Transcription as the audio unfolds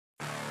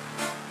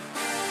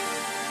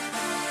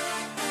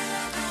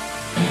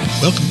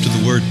Welcome to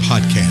the Word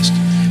Podcast.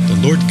 The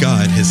Lord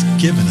God has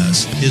given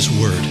us His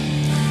Word.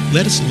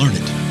 Let us learn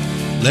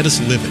it. Let us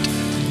live it.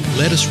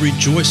 Let us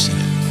rejoice in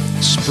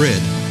it.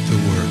 Spread the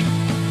Word.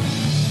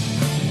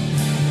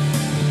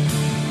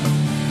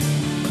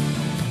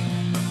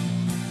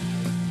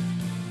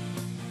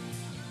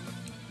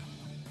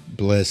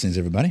 Blessings,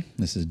 everybody.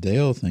 This is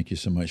Dale. Thank you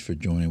so much for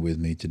joining with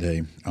me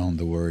today on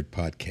the Word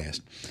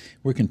Podcast.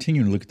 We're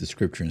continuing to look at the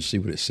Scripture and see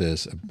what it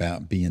says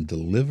about being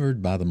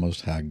delivered by the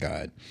Most High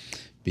God,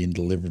 being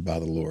delivered by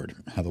the Lord,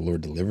 how the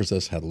Lord delivers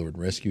us, how the Lord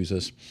rescues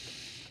us.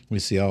 We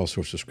see all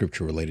sorts of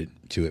Scripture related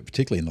to it,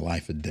 particularly in the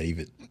life of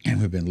David. And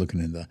we've been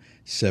looking in the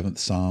 7th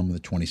Psalm, the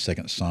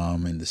 22nd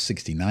Psalm, and the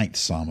 69th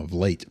Psalm of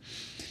late.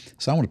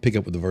 So I want to pick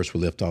up with the verse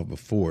we left off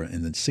before.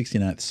 In the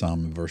 69th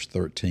Psalm, in verse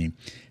 13,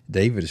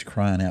 David is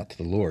crying out to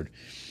the Lord.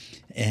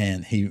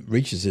 And he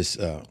reaches this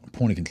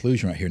point of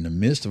conclusion right here. In the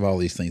midst of all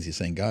these things, he's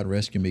saying, God,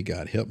 rescue me.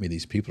 God, help me.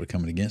 These people are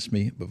coming against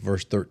me. But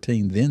verse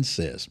 13 then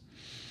says,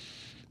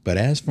 but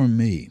as for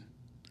me,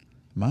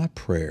 my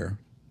prayer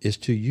is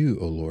to you,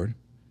 O Lord,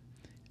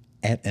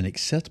 at an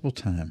acceptable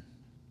time.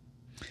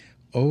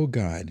 O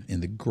God,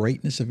 in the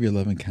greatness of your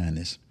loving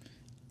kindness,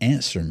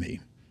 answer me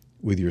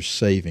with your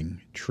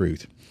saving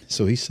truth.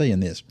 So he's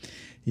saying this.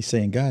 He's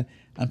saying, God,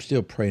 I'm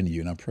still praying to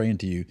you, and I'm praying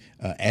to you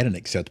at an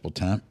acceptable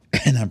time.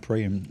 And I'm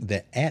praying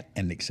that at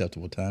an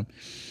acceptable time,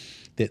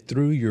 that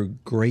through your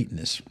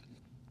greatness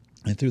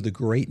and through the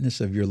greatness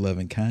of your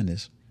loving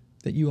kindness,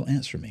 that you will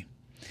answer me.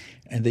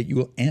 And that you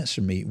will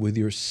answer me with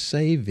your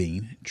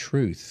saving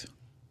truth.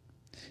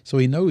 So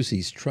he knows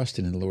he's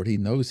trusting in the Lord. He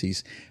knows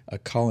he's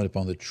calling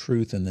upon the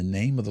truth in the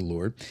name of the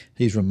Lord.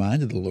 He's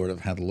reminded the Lord of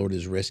how the Lord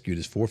has rescued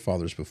his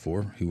forefathers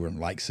before, who were in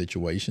like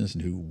situations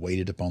and who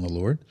waited upon the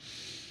Lord.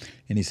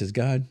 And he says,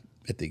 God,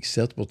 at the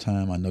acceptable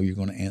time, I know you're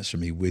going to answer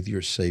me with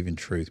your saving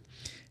truth.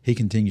 He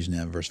continues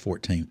now in verse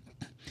 14.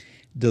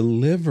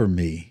 Deliver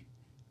me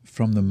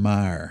from the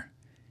mire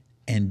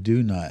and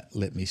do not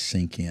let me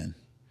sink in.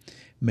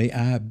 May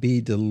I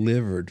be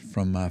delivered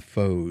from my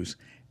foes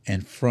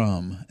and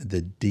from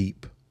the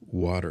deep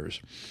waters.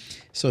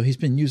 So he's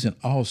been using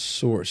all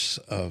sorts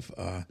of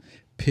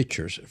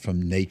pictures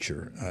from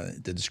nature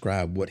to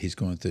describe what he's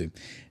going through.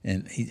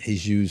 And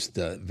he's used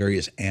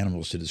various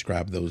animals to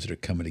describe those that are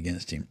coming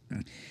against him.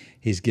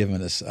 He's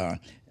given us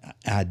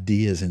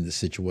ideas in the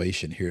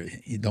situation here.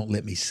 Don't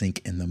let me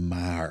sink in the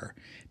mire.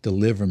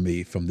 Deliver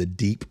me from the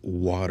deep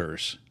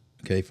waters,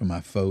 okay, from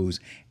my foes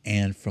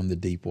and from the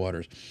deep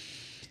waters.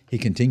 He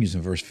continues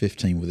in verse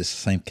 15 with this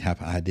same type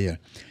of idea.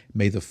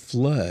 May the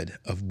flood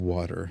of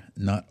water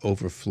not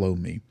overflow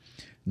me,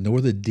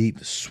 nor the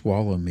deep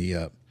swallow me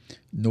up,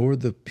 nor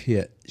the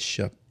pit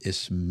shut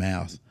its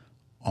mouth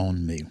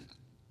on me.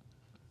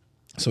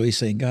 So he's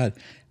saying, God,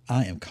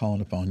 I am calling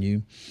upon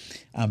you.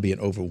 I'm being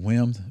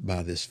overwhelmed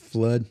by this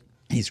flood.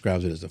 He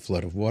describes it as a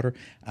flood of water.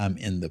 I'm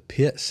in the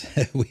pits.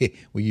 we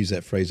use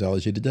that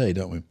phraseology today,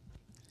 don't we?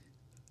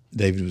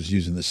 David was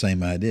using the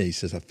same idea. He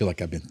says, I feel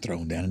like I've been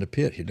thrown down in a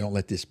pit here. Don't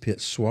let this pit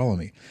swallow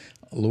me.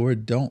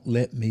 Lord, don't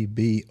let me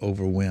be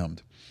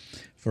overwhelmed.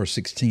 Verse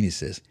 16, he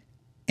says,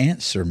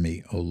 answer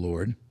me, O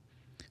Lord,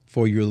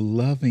 for your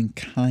loving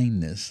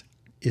kindness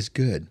is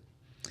good.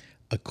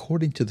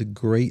 According to the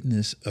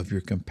greatness of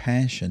your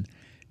compassion,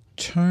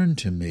 turn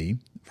to me,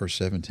 verse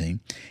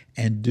 17,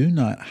 and do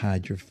not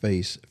hide your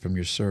face from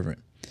your servant,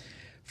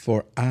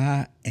 for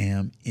I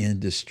am in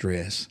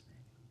distress.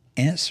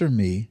 Answer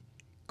me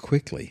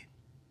quickly.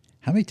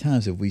 How many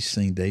times have we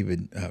seen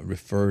David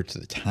refer to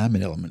the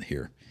timing element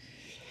here?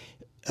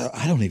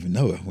 I don't even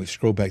know. If we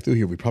scroll back through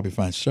here, we probably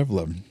find several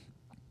of them.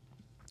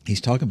 He's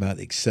talking about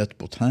the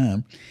acceptable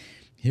time.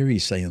 Here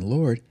he's saying,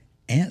 Lord,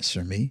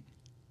 answer me,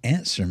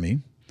 answer me.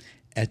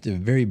 At the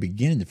very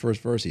beginning, the first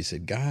verse, he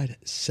said, God,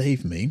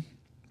 save me.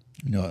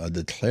 You know, a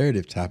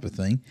declarative type of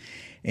thing.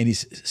 And he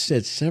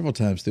said several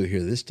times through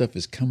here, this stuff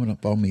is coming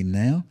up on me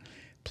now.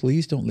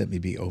 Please don't let me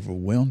be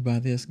overwhelmed by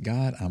this.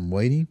 God, I'm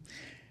waiting.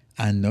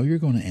 I know you're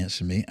going to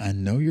answer me. I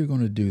know you're going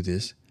to do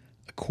this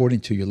according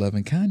to your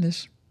loving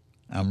kindness.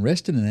 I'm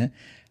resting in that.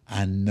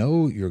 I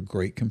know your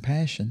great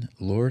compassion.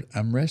 Lord,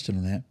 I'm resting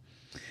in that.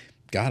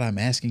 God, I'm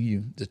asking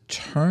you to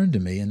turn to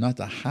me and not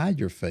to hide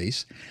your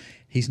face.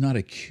 He's not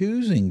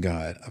accusing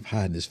God of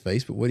hiding his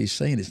face, but what he's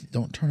saying is,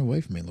 don't turn away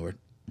from me, Lord.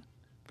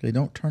 Okay,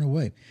 don't turn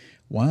away.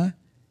 Why?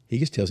 He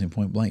just tells him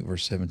point blank,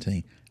 verse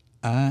 17,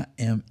 I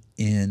am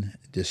in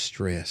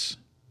distress.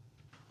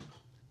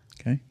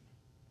 Okay?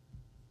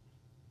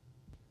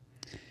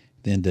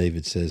 Then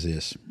David says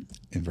this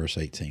in verse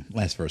 18.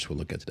 Last verse we'll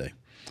look at today.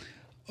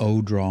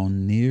 Oh, draw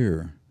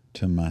near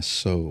to my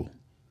soul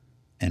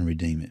and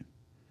redeem it.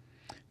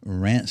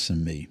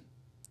 Ransom me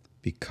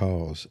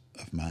because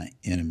of my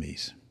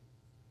enemies.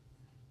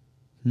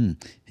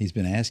 He's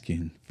been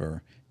asking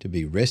to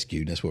be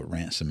rescued. That's what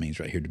ransom means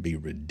right here, to be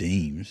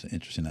redeemed. It's an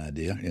interesting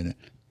idea. And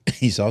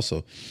he's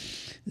also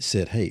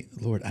said, hey,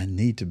 Lord, I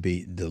need to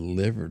be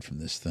delivered from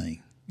this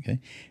thing. Okay,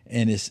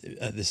 and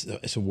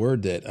it's a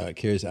word that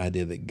carries the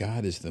idea that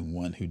God is the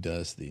one who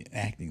does the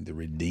acting, the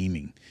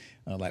redeeming,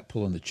 like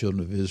pulling the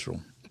children of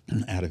Israel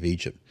out of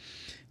Egypt,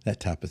 that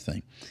type of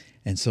thing.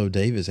 And so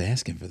David's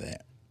asking for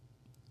that.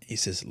 He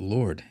says,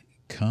 Lord,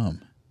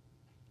 come,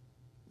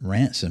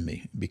 ransom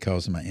me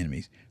because of my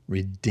enemies,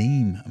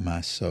 redeem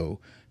my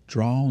soul,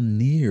 draw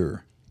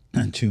near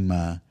unto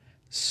my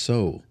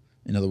soul.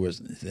 In other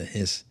words,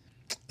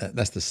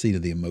 that's the seat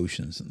of the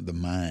emotions, the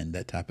mind,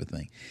 that type of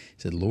thing.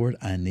 He said, Lord,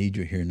 I need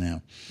you here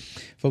now.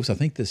 Folks, I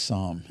think this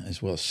psalm,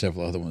 as well as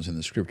several other ones in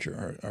the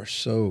scripture, are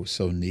so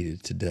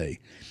needed today.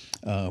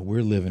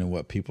 We're living in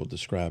what people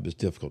describe as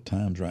difficult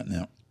times right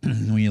now.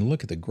 When you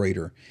look at the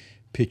greater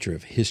picture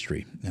of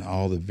history and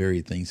all the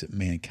varied things that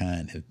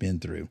mankind has been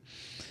through,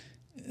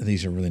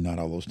 these are really not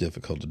all those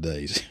difficult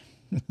days.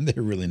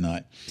 They're really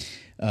not.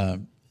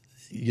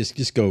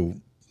 Just go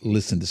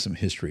listen to some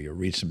history or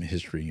read some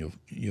history.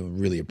 You'll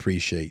really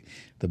appreciate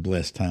the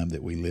blessed time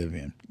that we live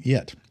in.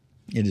 Yet,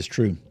 it is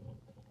true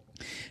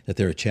that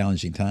there are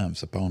challenging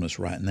times upon us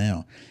right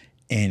now,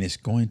 and it's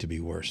going to be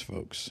worse,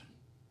 folks.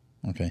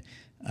 Okay,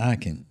 I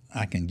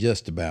can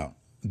just about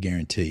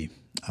guarantee,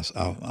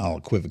 I'll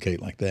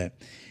equivocate like that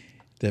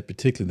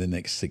particularly the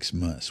next 6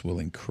 months will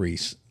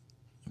increase.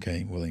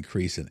 Okay, will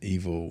increase in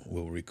evil,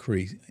 will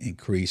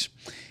increase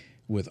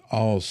with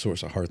all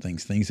sorts of hard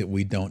things that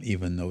we don't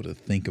even know to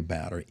think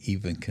about or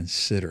even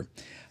consider.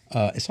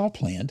 It's all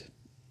planned.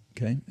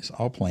 Okay, it's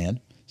all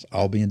planned. It's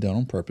all being done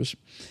on purpose.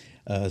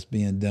 It's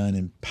being done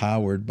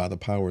empowered by the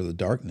power of the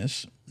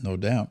darkness, no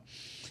doubt,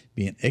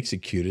 being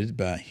executed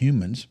by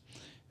humans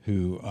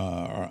who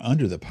are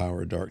under the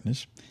power of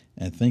darkness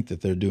and think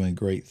that they're doing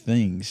great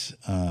things,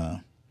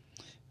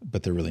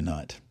 but they're really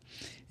not.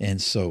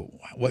 And so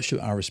what should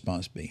our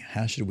response be?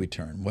 How should we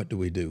turn? What do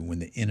we do when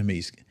the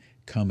enemies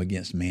come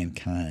against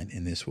mankind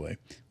in this way?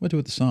 What do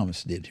what the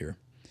psalmist did here?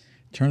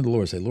 Turn to the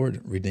Lord and say,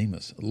 Lord, redeem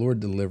us.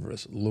 Lord, deliver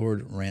us.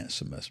 Lord,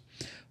 ransom us.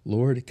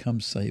 Lord, come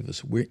save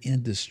us. We're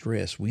in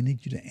distress. We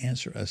need you to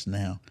answer us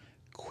now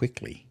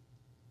quickly.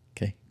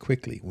 Okay,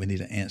 quickly. We need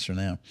to answer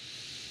now.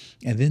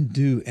 And then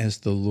do as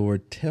the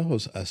Lord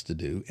tells us to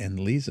do and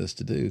leads us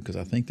to do, because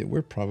I think that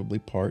we're probably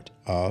part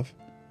of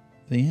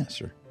the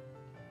answer.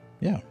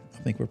 Yeah, I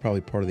think we're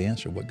probably part of the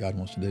answer, what God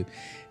wants to do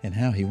and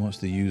how he wants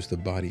to use the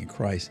body of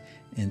Christ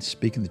in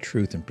speaking the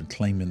truth and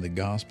proclaiming the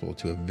gospel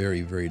to a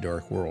very, very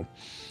dark world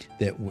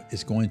that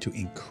is going to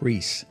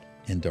increase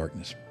in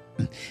darkness.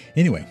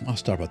 Anyway, I'll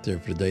stop right there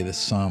for today. This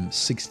is Psalm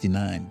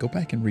 69. Go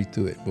back and read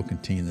through it. We'll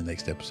continue in the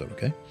next episode,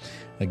 okay?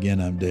 Again,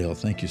 I'm Dale.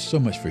 Thank you so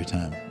much for your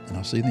time, and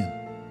I'll see you then.